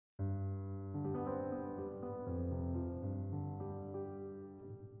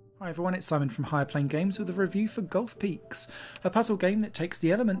Hi everyone, it's Simon from Higher Plane Games with a review for Golf Peaks, a puzzle game that takes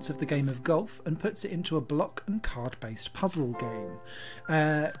the elements of the game of golf and puts it into a block and card based puzzle game.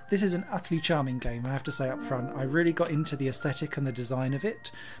 This is an utterly charming game, I have to say up front. I really got into the aesthetic and the design of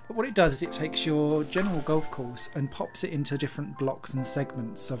it, but what it does is it takes your general golf course and pops it into different blocks and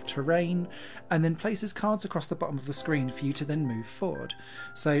segments of terrain and then places cards across the bottom of the screen for you to then move forward.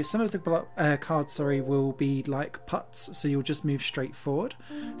 So some of the cards will be like putts, so you'll just move straight forward.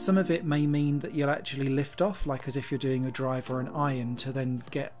 Some of it may mean that you'll actually lift off, like as if you're doing a drive or an iron, to then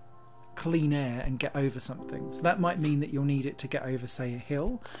get clean air and get over something. So that might mean that you'll need it to get over, say, a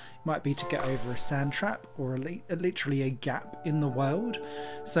hill. It might be to get over a sand trap or literally a gap in the world.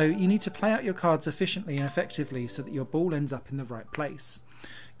 So you need to play out your cards efficiently and effectively so that your ball ends up in the right place.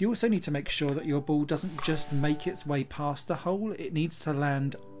 You also need to make sure that your ball doesn't just make its way past the hole, it needs to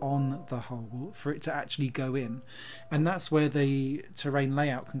land on the hole for it to actually go in. And that's where the terrain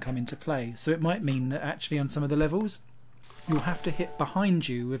layout can come into play. So it might mean that actually on some of the levels you'll have to hit behind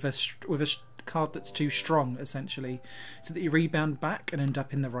you with a card that's too strong, essentially, so that you rebound back and end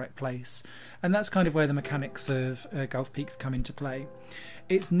up in the right place. And that's kind of where the mechanics of Golf Peaks come into play.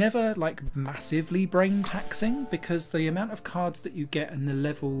 It's never like massively brain taxing because the amount of cards that you get and the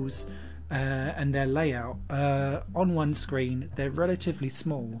levels and their layout on one screen, they're relatively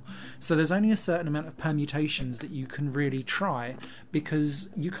small, so there's only a certain amount of permutations that you can really try because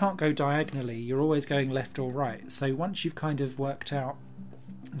you can't go diagonally, you're always going left or right. So once you've kind of worked out,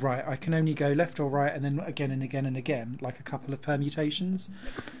 right, I can only go left or right and then again and again and again, like a couple of permutations,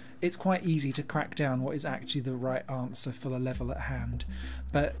 it's quite easy to crack down what is actually the right answer for the level at hand.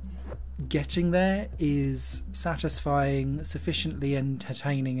 But getting there is satisfying, sufficiently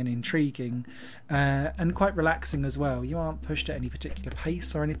entertaining and intriguing, and quite relaxing as well. You aren't pushed at any particular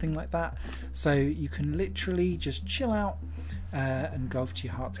pace or anything like that, so you can literally just chill out and golf to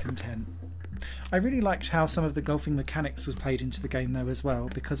your heart's content. I really liked how some of the golfing mechanics was played into the game though as well,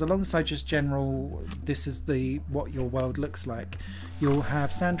 because alongside just general this is what your world looks like, you'll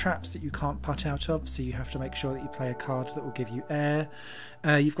have sand traps that you can't putt out of, so you have to make sure that you play a card that will give you air.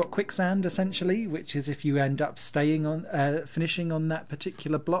 You've got quicksand essentially, which is if you end up finishing on that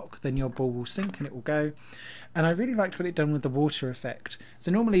particular block, then your ball will sink and it will go. And I really liked what it done with the water effect.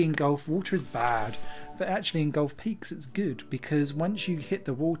 So normally in golf, water is bad, but actually in Golf Peaks it's good, because once you hit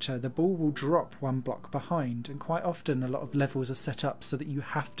the water, the ball will drop one block behind, and quite often a lot of levels are set up so that you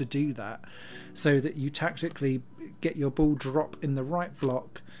have to do that, so that you tactically get your ball drop in the right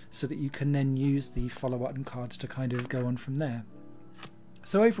block so that you can then use the follow-on cards to kind of go on from there.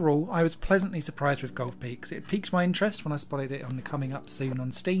 So overall, I was pleasantly surprised with Golf Peaks. It piqued my interest when I spotted it on the coming up soon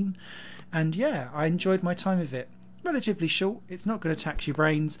on Steam, and yeah, I enjoyed my time with it. Relatively short, it's not going to tax your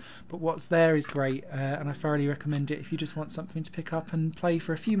brains, but what's there is great, and I thoroughly recommend it if you just want something to pick up and play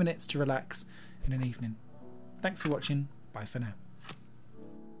for a few minutes to relax in an evening. Thanks for watching, bye for now.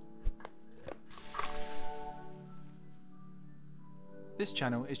 This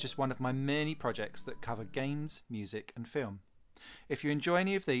channel is just one of my many projects that cover games, music and film. If you enjoy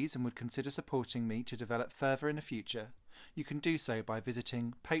any of these and would consider supporting me to develop further in the future, you can do so by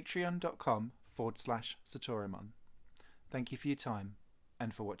visiting patreon.com/Satorimon. Thank you for your time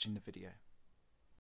and for watching the video.